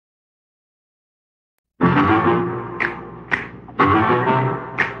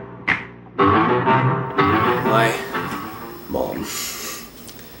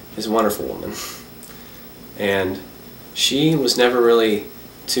is a wonderful woman. And she was never really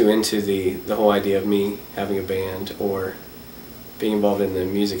too into the whole idea of me having a band or being involved in the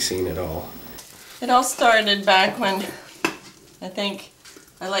music scene at all. It all started back when I think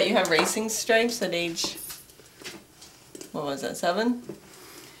I let you have racing stripes at age, what was that, 7?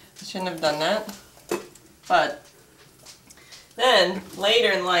 I shouldn't have done that. But then,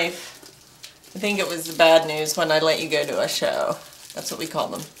 later in life, I think it was the bad news when I let you go to a show. That's what we call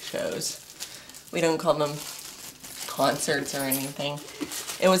them, shows. We don't call them concerts or anything.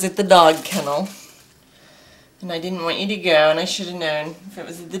 It was at the dog kennel. And I didn't want you to go, and I should have known if it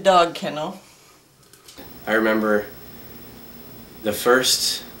was at the dog kennel. I remember the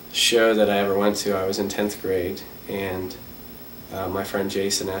first show that I ever went to, I was in 10th grade, and my friend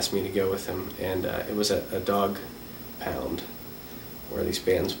Jason asked me to go with him, and it was at a dog pound where these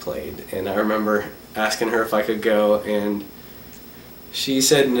bands played. And I remember asking her if I could go, and she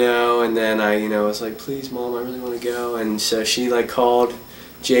said no, and then I was like, please Mom, I really want to go. And so she like called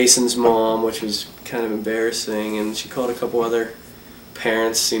Jason's mom, which was kind of embarrassing, and she called a couple other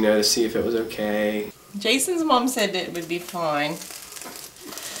parents, to see if it was okay. Jason's mom said it would be fine,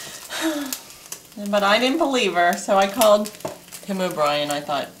 but I didn't believe her, so I called Tim O'Brien. I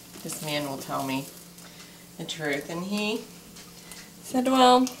thought, this man will tell me the truth, and he said,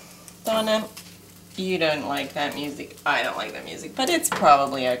 well, Donna, you don't like that music, I don't like that music, but it's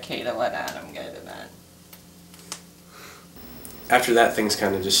probably okay to let Adam go to that. After that, things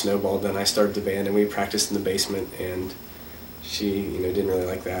kind of just snowballed. Then I started the band, and we practiced in the basement, and she, didn't really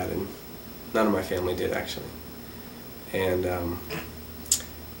like that, and none of my family did, actually. And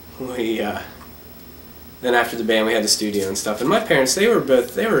then after the band, we had the studio and stuff, and my parents, they were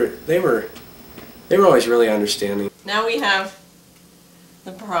always really understanding. Now we have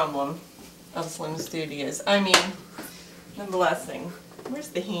the problem of Slim Studios. I mean, the blessing. Where's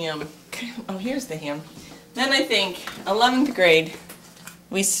the ham? Oh, here's the ham. Then I think 11th grade,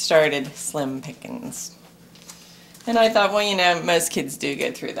 we started Slim Pickens. And I thought, well, most kids do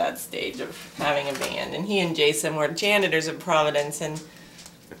go through that stage of having a band. And he and Jason were janitors at Providence, and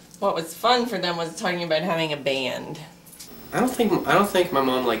what was fun for them was talking about having a band. I don't think my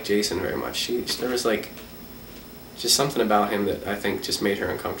mom liked Jason very much. There was like just something about him that I think just made her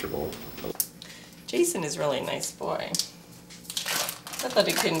uncomfortable. Jason is really a nice boy. I thought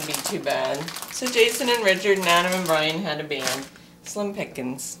it couldn't be too bad. So Jason and Richard and Adam and Brian had a band, Slim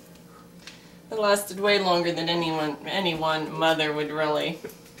Pickens. It lasted way longer than any one mother would really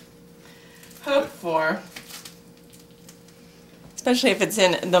hope for. Especially if it's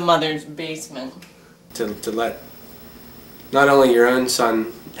in the mother's basement. To let not only your own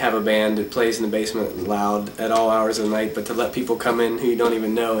son have a band that plays in the basement loud at all hours of the night, but to let people come in who you don't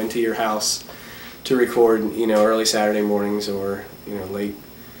even know into your house to record, early Saturday mornings or, late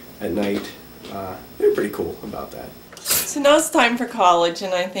at night. They're pretty cool about that. So now it's time for college,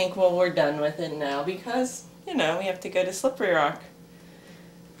 and I think, well, we're done with it now because, we have to go to Slippery Rock.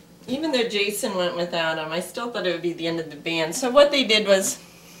 Even though Jason went with Adam, I still thought it would be the end of the band. So what they did was,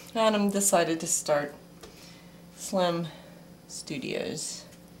 Adam decided to start Slim Studios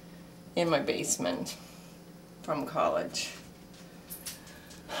in my basement from college.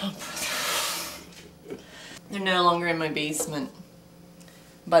 Oh, brother. They're no longer in my basement,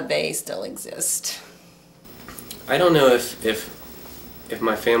 but they still exist. I don't know if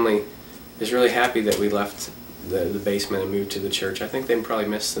my family is really happy that we left the basement and moved to the church. I think they probably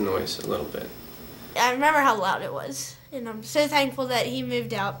missed the noise a little bit. I remember how loud it was, and I'm so thankful that he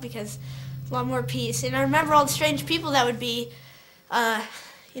moved out because it's a lot more peace. And I remember all the strange people that would be,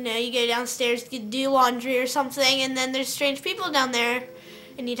 you go downstairs to do laundry or something, and then there's strange people down there,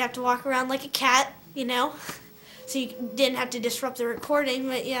 and you'd have to walk around like a cat, so you didn't have to disrupt the recording.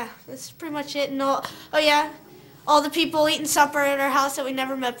 But yeah, that's pretty much it. And all the people eating supper at our house that we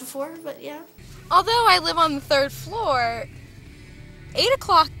never met before. But yeah. Although I live on the 3rd floor, 8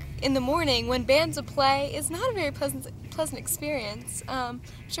 o'clock in the morning when bands will play is not a very pleasant experience. I'm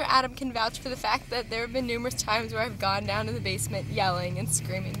sure Adam can vouch for the fact that there have been numerous times where I've gone down to the basement yelling and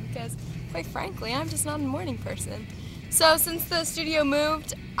screaming because, quite frankly, I'm just not a morning person. So since the studio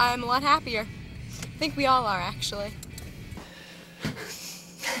moved, I'm a lot happier. I think we all are, actually.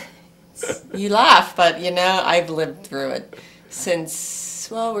 You laugh, but I've lived through it since,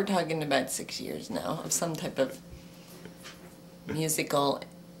 well, we're talking about 6 years now of some type of musical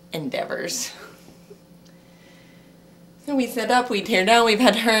endeavors. So we set up, we tear down, we've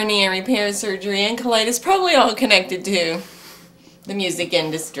had hernia repair surgery and colitis, probably all connected to the music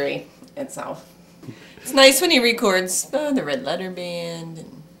industry itself. It's nice when he records the Red Letter Band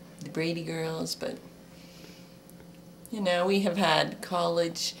and the Brady Girls, but we have had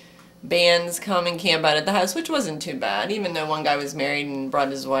college bands come and camp out at the house, which wasn't too bad, even though one guy was married and brought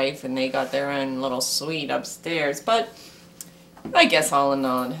his wife and they got their own little suite upstairs. But I guess all in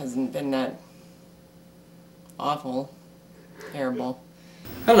all, it hasn't been that awful, terrible.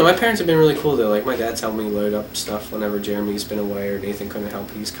 I don't know, my parents have been really cool though. Like, my dad's helped me load up stuff whenever Jeremy's been away or Nathan couldn't help.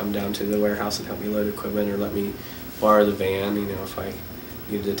 He's come down to the warehouse and helped me load equipment or let me borrow the van, you know, if I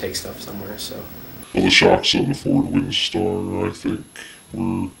needed to take stuff somewhere, so. Well, the shocks on the Ford Windstar, I think,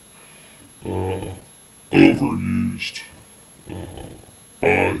 were overused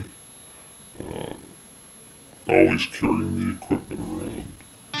by always carrying the equipment around.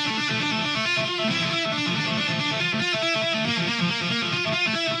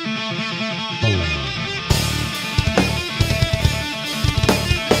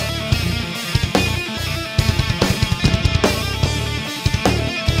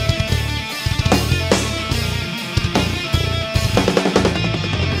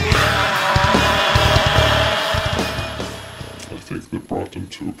 I think that brought them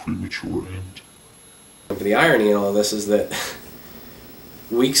to a premature end. But the irony in all of this is that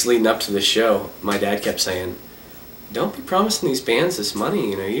weeks leading up to the show, my dad kept saying, don't be promising these bands this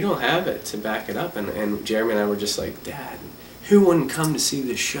money, you know, you don't have it to back it up. And Jeremy and I were just like, Dad, who wouldn't come to see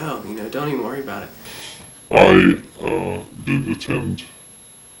this show? You know, don't even worry about it. I didn't attend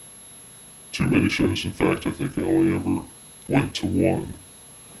too many shows. In fact, I think I only ever went to one.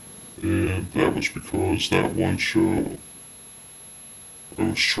 And that was because that one show, I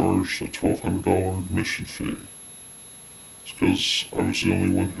was charged a $1,200 admission fee. It's because I was the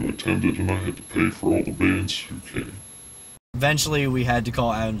only one who attended and I had to pay for all the bands who came. Eventually we had to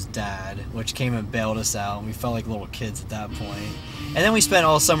call Adam's dad, which came and bailed us out, and we felt like little kids at that point. And then we spent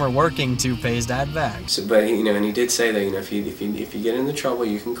all summer working to pay his dad back. So, but you know, and he did say that, you know, if you get into trouble,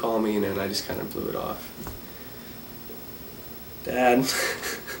 you can call me, you know, and I just kind of blew it off. Dad,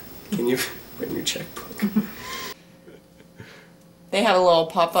 can you bring your checkbook? They have a little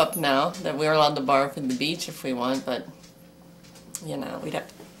pop-up now that we're allowed to borrow for the beach if we want, but, you know, we'd have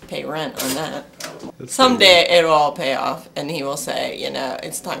to pay rent on that. Someday it'll all pay off, and he will say, you know,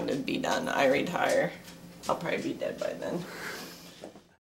 it's time to be done. I retire. I'll probably be dead by then.